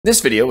This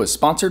video is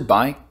sponsored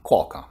by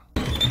Qualcomm.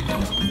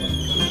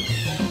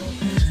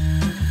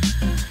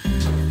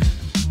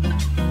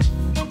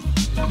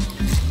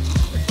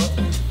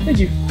 Thank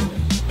you.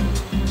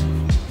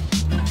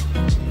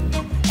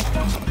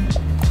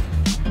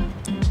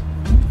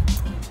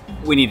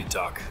 We need to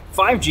talk.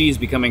 5G is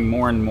becoming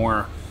more and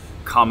more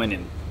common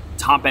in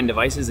top-end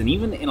devices and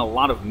even in a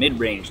lot of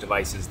mid-range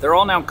devices. They're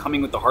all now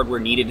coming with the hardware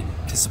needed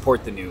to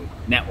support the new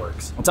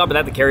networks. On top of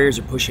that, the carriers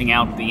are pushing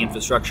out the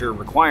infrastructure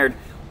required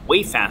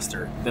way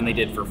faster than they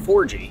did for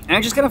 4G. And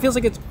it just kind of feels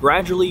like it's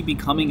gradually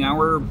becoming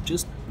our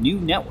just new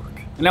network.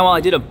 And now while I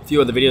did a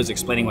few other videos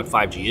explaining what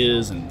 5G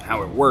is and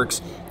how it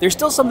works, there's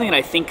still something that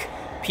I think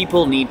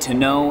people need to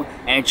know,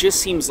 and it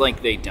just seems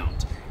like they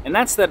don't. And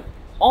that's that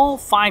all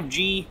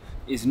 5G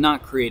is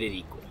not created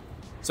equal.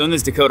 So in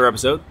this Decodr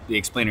episode, the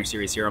explainer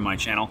series here on my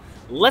channel,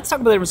 let's talk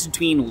about the difference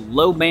between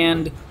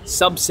low-band,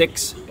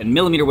 Subsix, and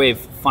mmWave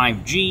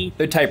 5G,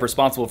 the type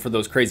responsible for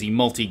those crazy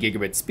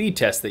multi-gigabit speed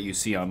tests that you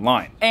see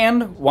online,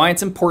 and why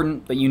it's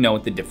important that you know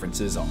what the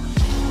differences are.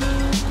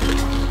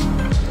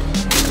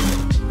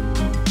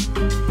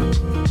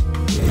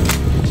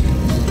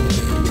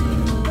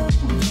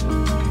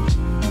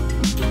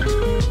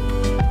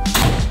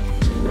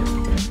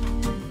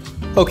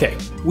 Okay,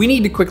 we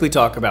need to quickly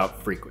talk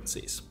about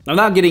frequencies. Now,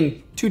 without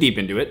getting too deep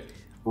into it,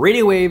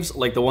 radio waves,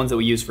 like the ones that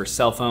we use for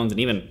cell phones and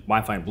even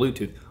Wi-Fi and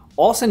Bluetooth,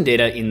 all send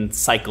data in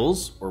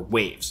cycles or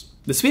waves.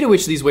 The speed at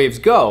which these waves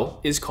go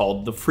is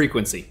called the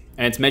frequency,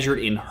 and it's measured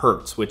in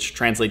hertz, which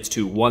translates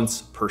to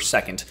once per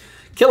second.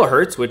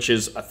 Kilohertz, which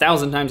is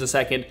 1,000 times a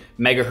second,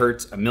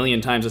 megahertz,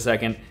 1,000,000 times a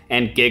second,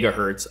 and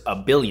gigahertz,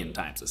 1,000,000,000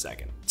 times a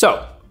second.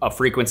 So, a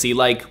frequency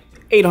like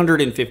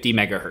 850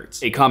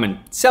 megahertz, a common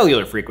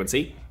cellular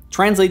frequency,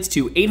 translates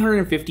to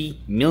 850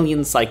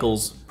 million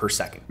cycles per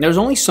second. There's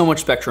only so much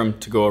spectrum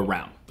to go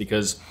around,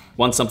 because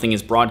once something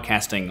is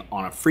broadcasting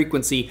on a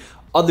frequency,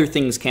 other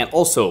things can't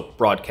also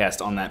broadcast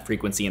on that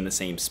frequency in the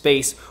same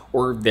space,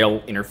 or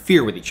they'll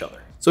interfere with each other.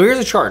 So here's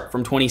a chart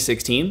from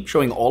 2016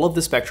 showing all of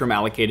the spectrum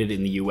allocated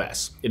in the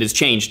US. It has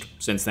changed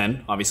since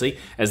then, obviously,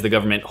 as the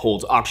government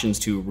holds auctions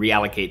to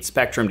reallocate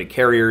spectrum to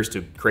carriers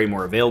to create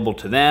more available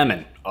to them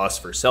and us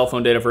for cell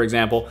phone data, for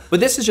example. But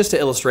this is just to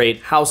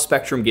illustrate how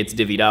spectrum gets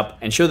divvied up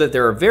and show that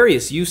there are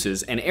various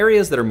uses and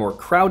areas that are more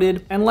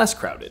crowded and less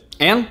crowded.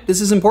 And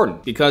this is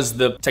important because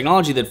the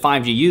technology that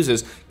 5G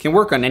uses can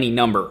work on any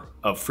number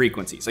of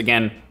frequencies.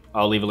 Again,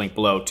 I'll leave a link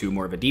below to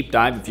more of a deep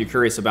dive if you're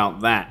curious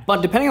about that.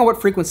 But depending on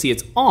what frequency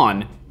it's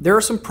on, there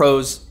are some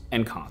pros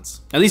and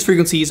cons. Now, these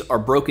frequencies are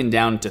broken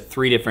down into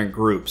 3 different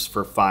groups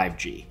for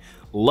 5G.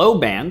 Low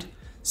band,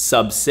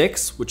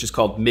 Sub-6, which is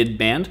called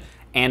mid-band,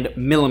 and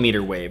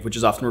mmWave, which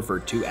is often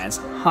referred to as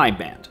high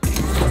band.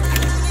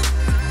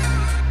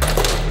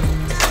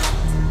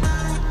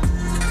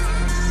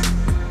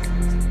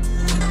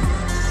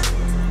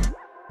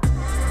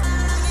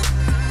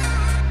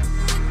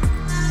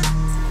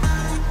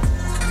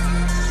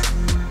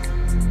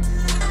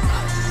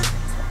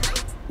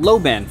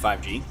 Low-band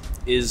 5G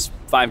is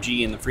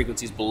 5G in the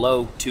frequencies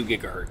below 2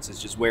 gigahertz. It's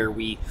just where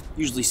we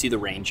usually see the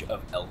range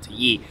of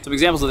LTE. Some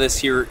examples of this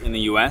here in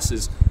the US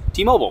is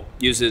T-Mobile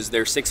uses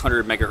their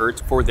 600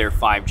 megahertz for their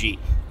 5G.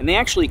 And they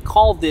actually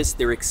call this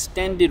their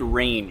extended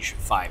range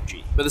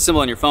 5G. But the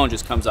symbol on your phone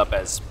just comes up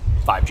as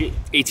 5G.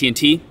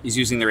 AT&T is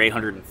using their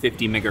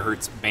 850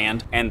 megahertz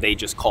band, and they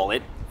just call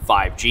it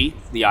 5G.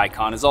 The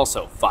icon is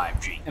also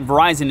 5G. And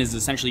Verizon is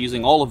essentially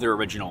using all of their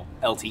original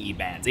LTE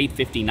bands,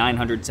 850,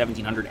 900,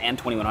 1700, and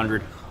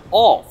 2100,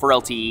 all for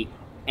LTE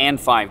and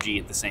 5G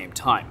at the same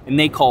time. And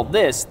they call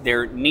this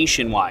their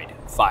nationwide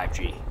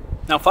 5G.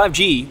 Now,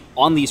 5G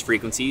on these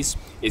frequencies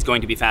is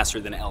going to be faster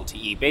than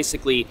LTE,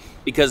 basically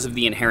because of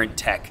the inherent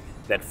tech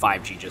that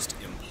 5G just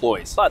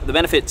employs. But the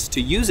benefits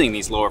to using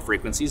these lower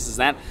frequencies is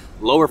that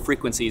lower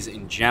frequencies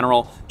in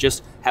general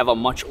just have a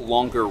much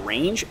longer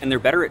range, and they're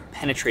better at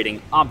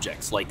penetrating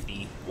objects like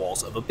the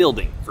walls of a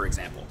building, for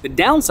example. The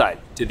downside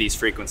to these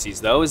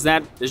frequencies, though, is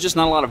that there's just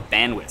not a lot of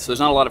bandwidth, so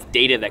there's not a lot of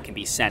data that can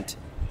be sent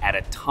at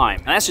a time.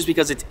 And that's just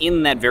because it's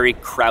in that very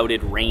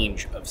crowded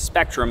range of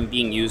spectrum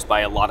being used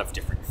by a lot of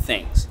different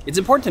things. It's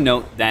important to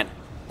note that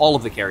all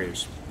of the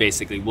carriers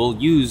basically will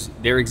use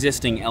their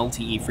existing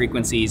LTE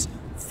frequencies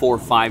for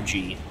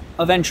 5G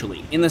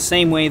eventually, in the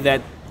same way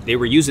that they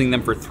were using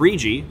them for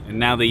 3G and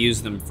now they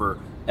use them for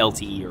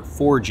LTE or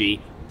 4G.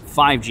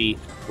 5G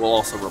will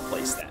also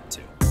replace that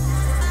too.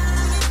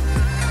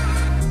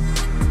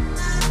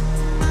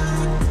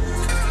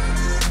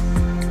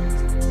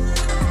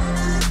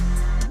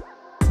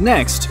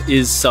 Next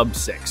is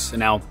Sub-6.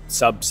 Now,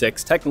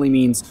 Sub-6 technically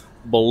means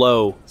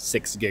below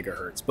 6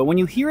 gigahertz, but when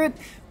you hear it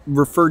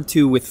referred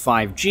to with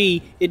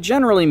 5G, it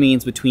generally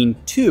means between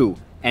 2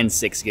 and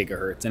 6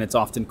 gigahertz, and it's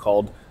often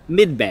called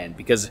mid-band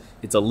because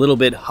it's a little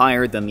bit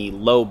higher than the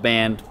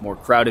low-band, more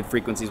crowded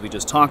frequencies we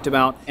just talked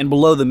about, and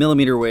below the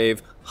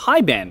mmWave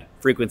high-band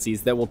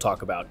frequencies that we'll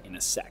talk about in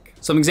a sec.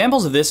 Some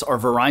examples of this are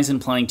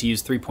Verizon planning to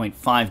use 3.5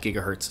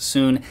 gigahertz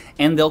soon,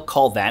 and they'll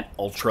call that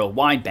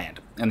Ultra-Wideband.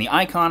 And the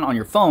icon on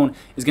your phone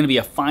is going to be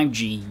a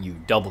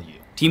 5G UW.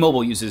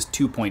 T-Mobile uses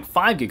 2.5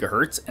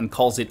 gigahertz and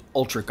calls it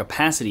Ultra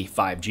Capacity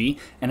 5G,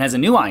 and has a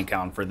new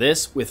icon for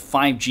this with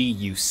 5G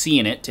UC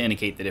in it to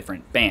indicate the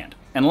different band.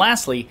 And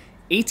lastly,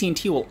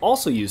 AT&T will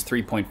also use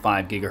 3.5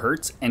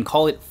 gigahertz and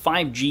call it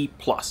 5G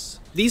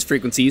Plus. These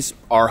frequencies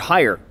are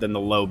higher than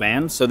the low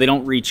band, so they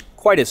don't reach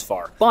quite as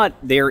far, but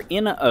they're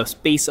in a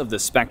space of the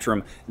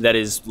spectrum that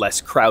is less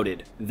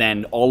crowded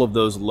than all of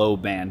those low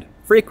band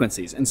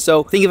frequencies. And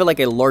so think of it like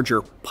a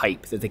larger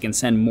pipe that they can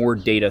send more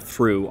data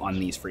through on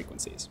these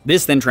frequencies.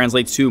 This then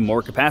translates to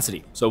more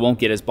capacity, so it won't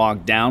get as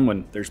bogged down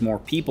when there's more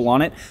people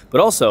on it,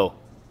 but also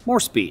more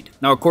speed.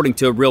 Now, according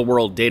to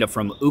real-world data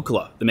from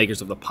Ookla, the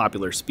makers of the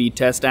popular speed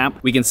test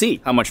app, we can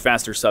see how much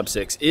faster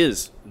Subsix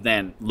is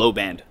than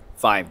low-band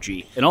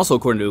 5G. And also,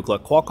 according to Ookla,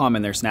 Qualcomm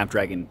and their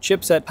Snapdragon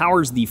chipset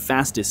powers the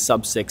fastest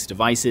Subsix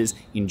devices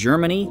in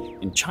Germany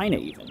and China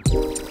even.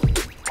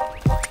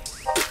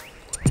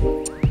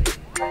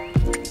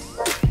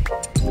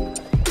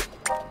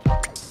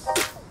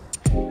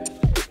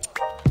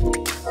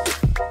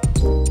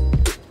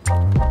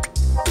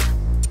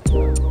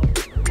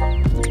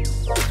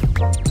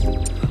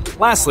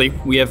 Lastly,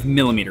 we have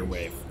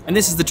mmWave, and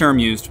this is the term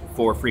used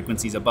for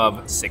frequencies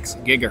above 6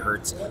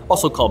 gigahertz,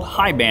 also called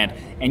high band,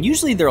 and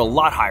usually they're a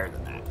lot higher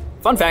than that.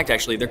 Fun fact,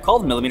 actually, they're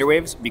called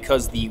mmWaves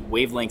because the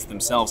wavelengths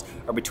themselves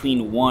are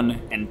between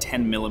 1 and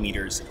 10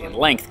 millimeters in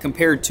length,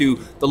 compared to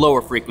the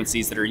lower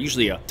frequencies that are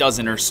usually a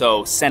dozen or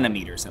so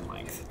centimeters in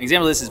length. An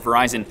example of this is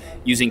Verizon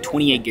using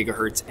 28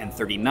 gigahertz and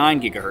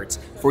 39 gigahertz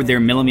for their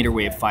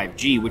mmWave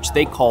 5G, which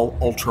they call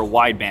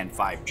Ultra-Wideband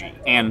 5G.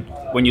 And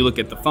when you look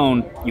at the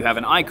phone, you have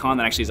an icon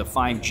that actually is a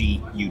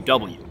 5G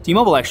UW.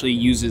 T-Mobile actually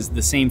uses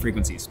the same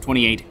frequencies,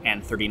 28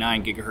 and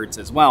 39 gigahertz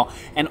as well,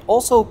 and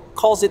also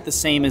calls it the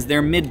same as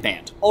their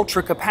mid-band,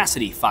 Ultra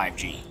Capacity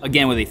 5G,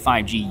 again with a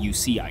 5G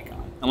UC icon.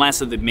 And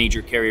last of the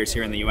major carriers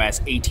here in the US,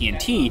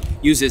 AT&T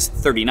uses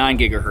 39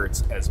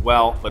 gigahertz as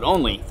well, but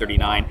only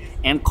 39,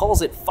 and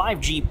calls it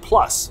 5G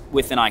Plus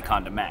with an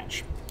icon to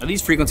match. Now,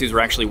 these frequencies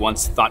were actually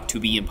once thought to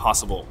be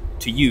impossible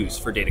to use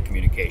for data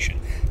communication.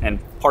 And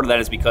part of that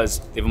is because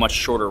they have a much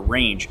shorter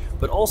range,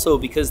 but also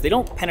because they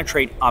don't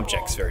penetrate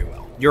objects very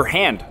well. Your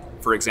hand,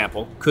 for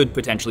example, could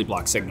potentially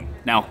block signal.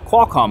 Now,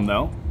 Qualcomm,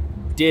 though,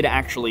 did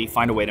actually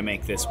find a way to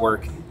make this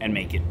work and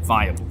make it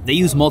viable. They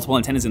use multiple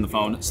antennas in the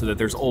phone so that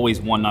there's always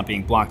one not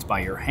being blocked by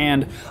your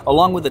hand,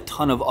 along with a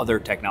ton of other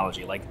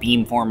technology like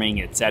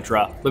beamforming,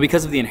 etc. But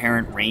because of the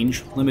inherent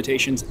range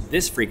limitations,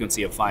 this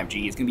frequency of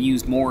 5G is going to be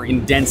used more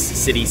in dense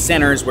city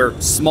centers where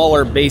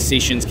smaller base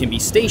stations can be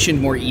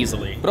stationed more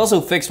easily. But also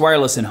fixed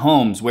wireless in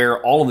homes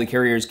where all of the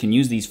carriers can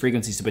use these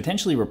frequencies to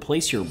potentially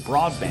replace your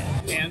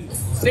broadband. And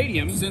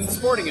stadiums and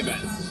sporting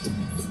events.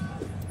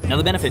 Now,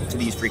 the benefit to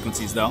these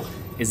frequencies, though,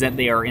 is that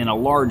they are in a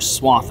large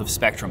swath of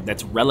spectrum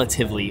that's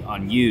relatively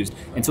unused,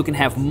 and so can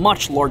have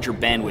much larger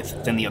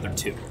bandwidth than the other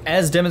two.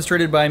 As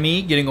demonstrated by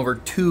me getting over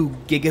 2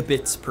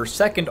 gigabits per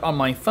second on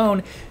my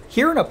phone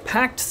here in a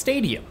packed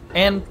stadium,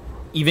 and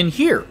even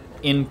here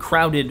in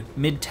crowded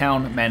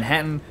Midtown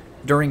Manhattan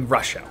during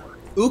rush hour.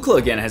 Ookla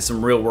again has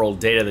some real-world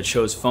data that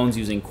shows phones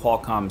using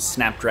Qualcomm's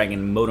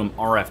Snapdragon modem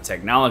RF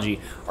technology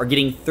are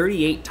getting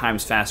 38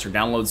 times faster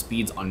download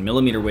speeds on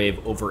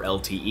mmWave over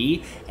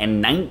LTE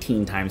and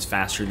 19 times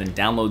faster than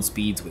download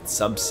speeds with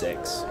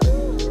Subsix.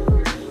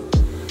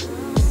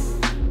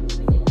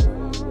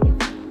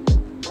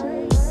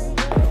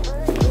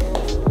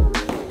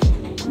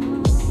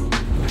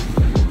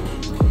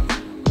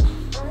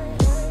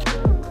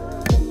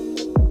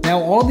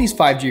 Now, all these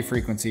 5G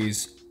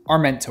frequencies are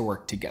meant to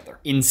work together.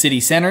 In city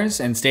centers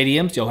and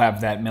stadiums, you'll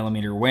have that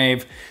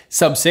mmWave.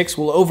 Sub-6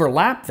 will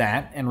overlap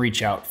that and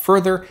reach out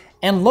further,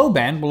 and low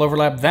band will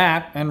overlap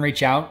that and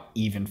reach out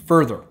even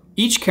further.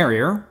 Each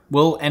carrier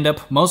will end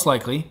up most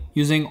likely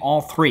using all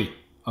three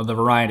of the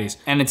varieties.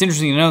 And it's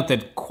interesting to note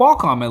that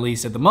Qualcomm, at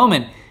least at the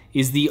moment,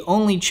 is the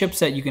only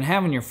chipset you can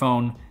have in your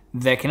phone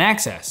that can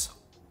access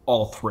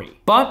all three.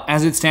 But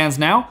as it stands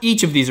now,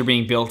 each of these are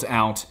being built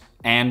out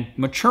and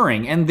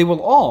maturing, and they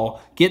will all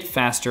get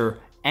faster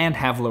and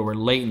have lower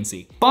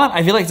latency. But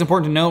I feel like it's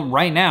important to note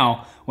right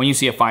now, when you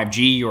see a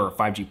 5G or a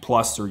 5G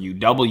Plus or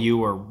UW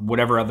or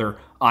whatever other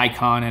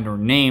icon and or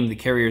name the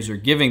carriers are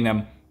giving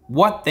them,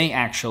 what they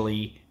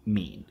actually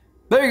mean.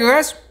 There you go,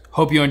 guys.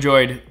 Hope you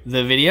enjoyed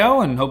the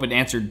video and hope it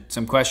answered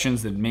some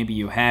questions that maybe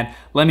you had.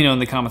 Let me know in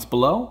the comments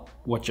below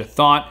what you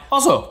thought.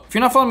 Also, if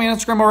you're not following me on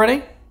Instagram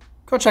already,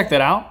 go check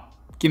that out.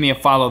 Give me a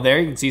follow there.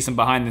 You can see some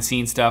behind the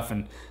scenes stuff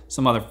and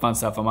some other fun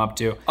stuff I'm up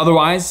to.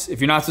 Otherwise, if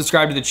you're not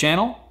subscribed to the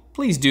channel,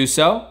 please do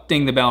so.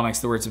 Ding the bell next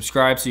to the word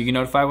subscribe so you get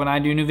notified when I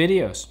do new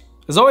videos.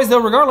 As always though,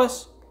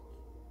 regardless,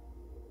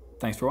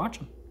 thanks for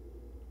watching.